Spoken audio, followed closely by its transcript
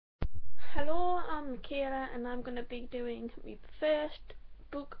Hello, I'm Kira and I'm going to be doing my first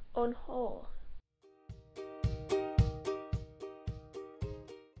book Unhaul.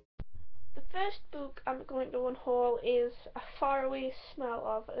 The first book I'm going to unhaul is A Faraway Smell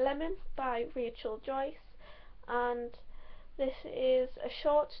of Lemon by Rachel Joyce, and this is a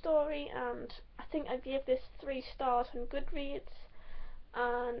short story, and I think I gave this 3 stars on Goodreads,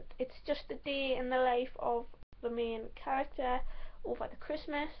 and it's just a day in the life of the main character over the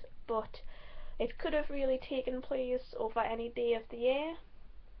Christmas, but it could have really taken place over any day of the year,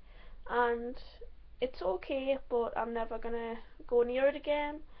 and it's okay, but I'm never gonna go near it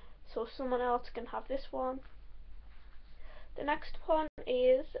again, so someone else can have this one. The next one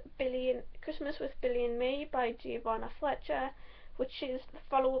is Christmas with Billy and Me by Giovanna Fletcher, which is the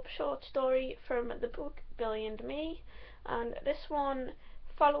follow-up short story from the book Billy and Me, and this one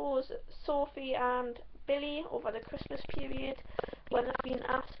follows Sophie and Billy over the Christmas period when they've been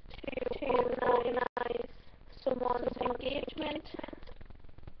asked to organise someone's engagement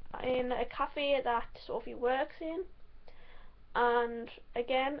in a cafe that Sophie works in. And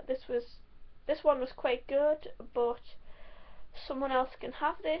again, this one was quite good, but someone else can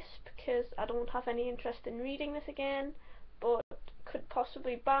have this because I don't have any interest in reading this again, but could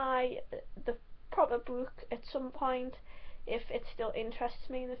possibly buy the proper book at some point if it still interests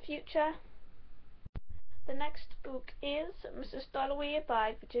me in the future. The next book is Mrs. Dalloway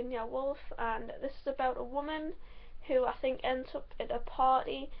by Virginia Woolf, and this is about a woman who I think ends up at a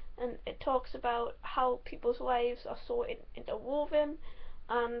party, and it talks about how people's lives are so interwoven,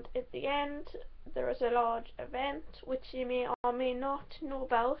 and at the end there is a large event which you may or may not know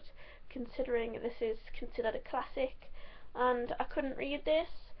about, considering this is considered a classic, and I couldn't read this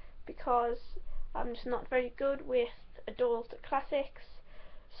because I'm just not very good with adult classics,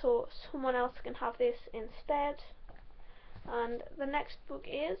 so someone else can have this instead. And the next book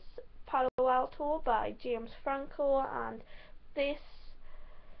is Palo Alto by James Franco, and this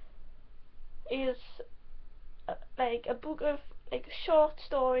is like a book of short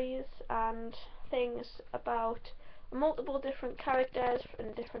stories and things about multiple different characters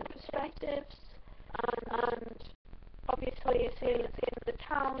and different perspectives, and obviously it's in the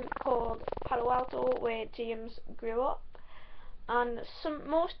town called Palo Alto where James grew up. And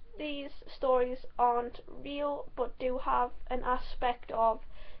most of these stories aren't real, but do have an aspect of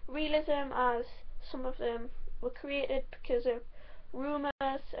realism, as some of them were created because of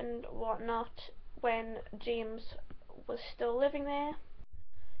rumours and whatnot when James was still living there.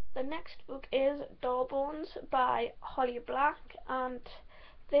 The next book is Doll Bones by Holly Black, and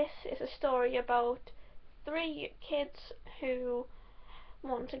this is a story about 3 kids who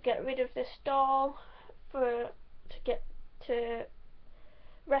want to get rid of this doll to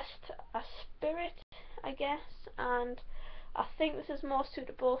rest a spirit, I guess, and I think this is more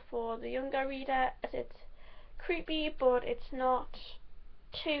suitable for the younger reader as it's creepy, but it's not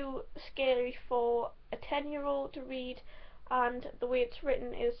too scary for a 10-year-old to read, and the way it's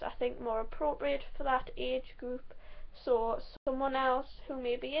written is, I think, more appropriate for that age group, so someone else who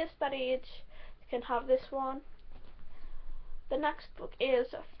maybe is that age can have this one. The next book is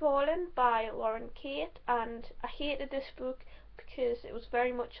Fallen by Lauren Kate, and I hated this book because it was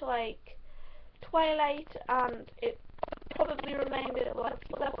very much like Twilight, and it probably reminded a lot of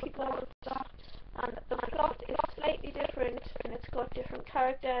people of that, and the plot is slightly different and it's got different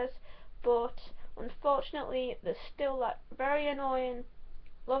characters, but unfortunately there's still that very annoying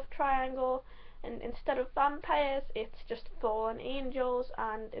love triangle, and instead of vampires it's just fallen angels,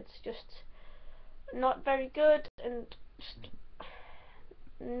 and it's just not very good, and just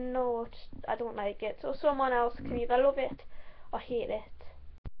no, I don't like it, so someone else can either love it or hate it.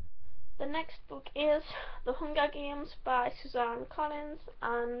 The next book is The Hunger Games by Suzanne Collins,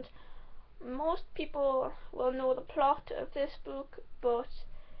 and most people will know the plot of this book, but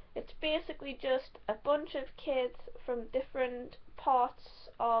it's basically just a bunch of kids from different parts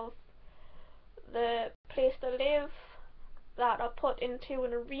of the place they live that are put into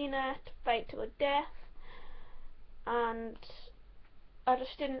an arena to fight to the death, and I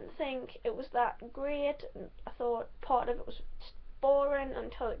just didn't think it was that great. I thought part of it was boring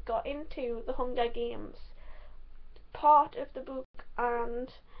until it got into the Hunger Games part of the book, and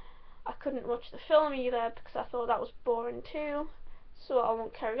I couldn't watch the film either because I thought that was boring too, so I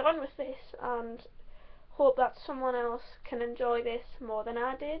won't carry on with this and hope that someone else can enjoy this more than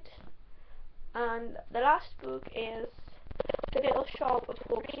I did. And the last book is The Little Shop of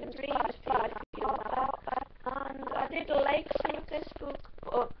Hopes and Dreams by Fiona, and I did like some of this book,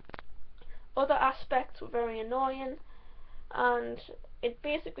 but other aspects were very annoying, and it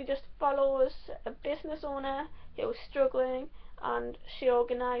basically just follows a business owner who is struggling, and she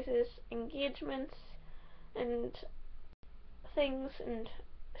organises engagements and things, and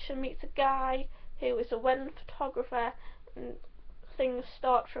she meets a guy who is a wedding photographer, and things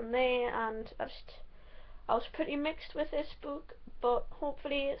start from there. And I was pretty mixed with this book, but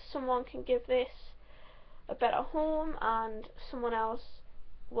hopefully someone can give this a better home and someone else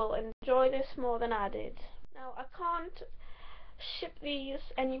will enjoy this more than I did. Now, I can't ship these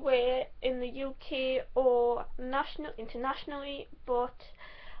anywhere in the UK or internationally, but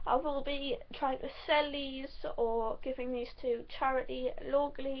I will be trying to sell these or giving these to charity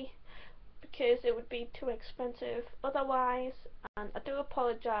locally, because it would be too expensive otherwise, and I do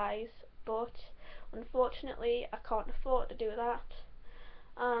apologise, but unfortunately I can't afford to do that.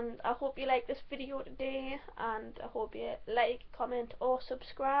 And I hope you like this video today, and I hope you like, comment or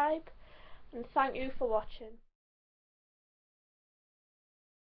subscribe, and thank you for watching.